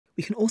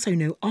we can also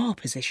know our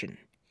position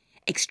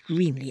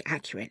extremely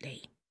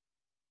accurately.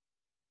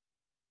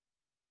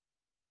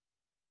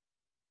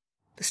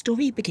 The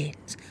story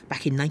begins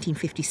back in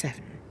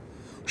 1957,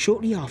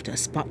 shortly after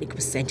Sputnik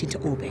was sent into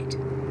orbit.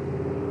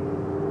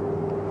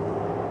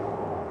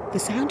 The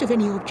sound of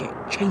any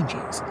object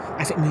changes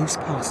as it moves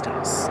past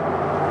us.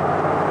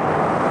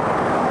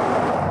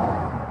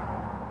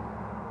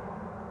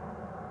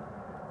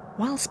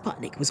 While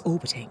Sputnik was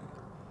orbiting,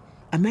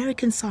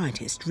 American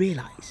scientists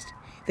realised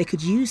they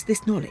could use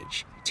this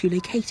knowledge to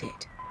locate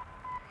it,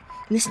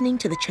 listening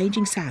to the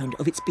changing sound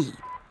of its beep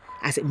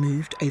as it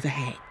moved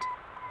overhead.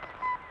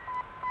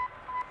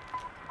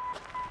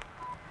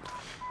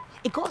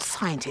 It got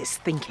scientists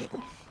thinking.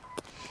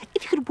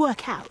 If you could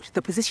work out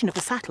the position of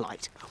a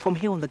satellite from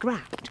here on the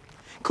ground,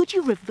 could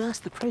you reverse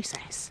the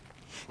process?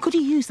 Could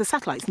you use the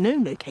satellite's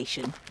known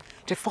location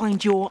to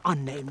find your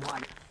unknown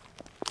one?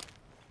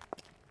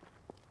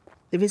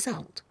 The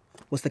result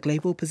was the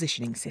Global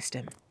Positioning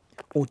System,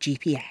 or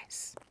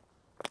GPS.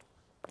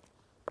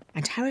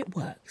 And how it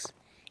works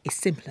is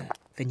simpler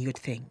than you'd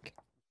think.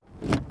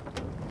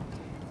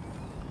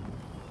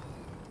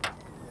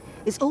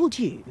 It's all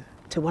due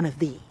to one of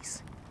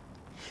these.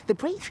 The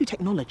breakthrough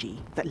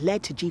technology that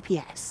led to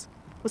GPS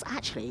was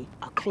actually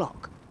a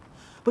clock,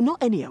 but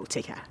not any old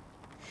ticker.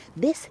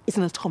 This is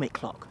an atomic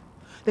clock,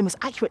 the most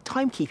accurate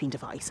timekeeping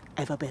device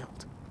ever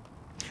built.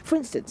 For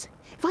instance,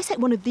 if I set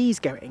one of these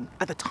going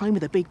at the time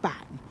of the Big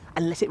Bang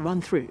and let it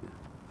run through,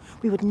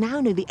 we would now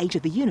know the age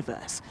of the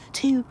universe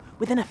to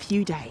within a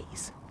few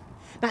days.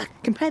 Now,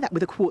 compare that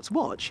with a quartz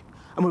watch,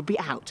 and we'll be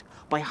out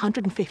by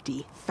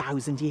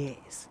 150,000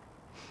 years.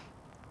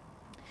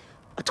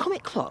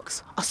 Atomic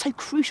clocks are so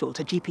crucial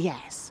to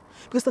GPS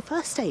because the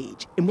first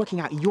stage in working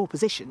out your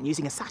position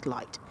using a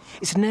satellite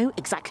is to know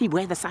exactly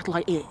where the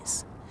satellite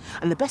is.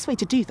 And the best way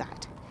to do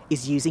that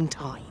is using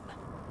time.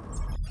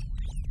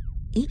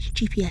 Each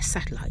GPS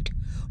satellite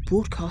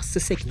broadcasts a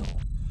signal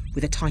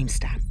with a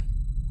timestamp.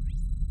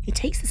 It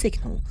takes the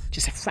signal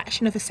just a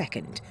fraction of a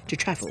second to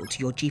travel to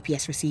your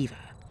GPS receiver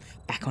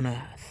back on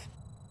Earth.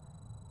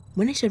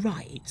 When it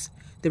arrives,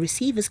 the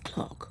receiver's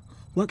clock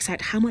works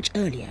out how much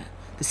earlier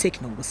the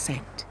signal was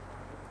sent.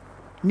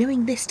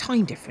 Knowing this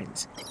time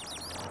difference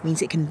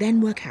means it can then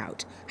work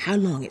out how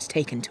long it's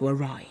taken to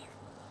arrive,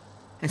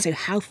 and so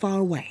how far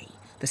away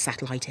the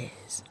satellite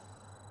is.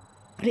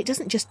 But it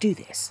doesn't just do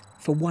this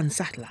for one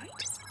satellite.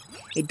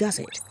 It does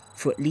it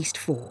for at least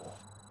 4.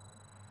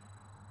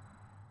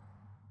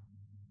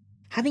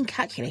 Having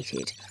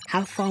calculated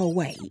how far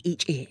away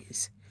each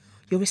is,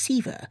 your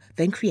receiver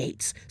then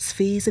creates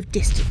spheres of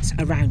distance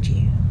around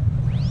you.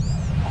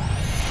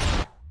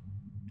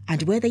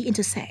 And where they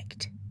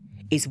intersect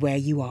is where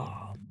you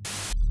are.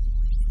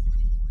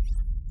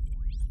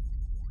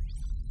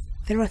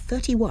 There are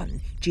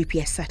 31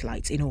 GPS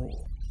satellites in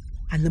all,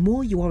 and the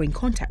more you are in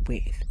contact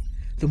with,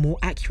 the more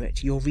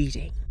accurate your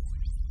reading.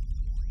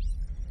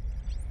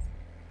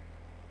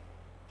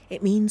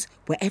 It means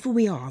wherever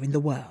we are in the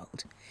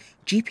world,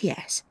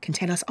 GPS can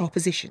tell us our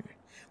position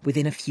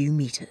within a few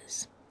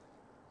meters.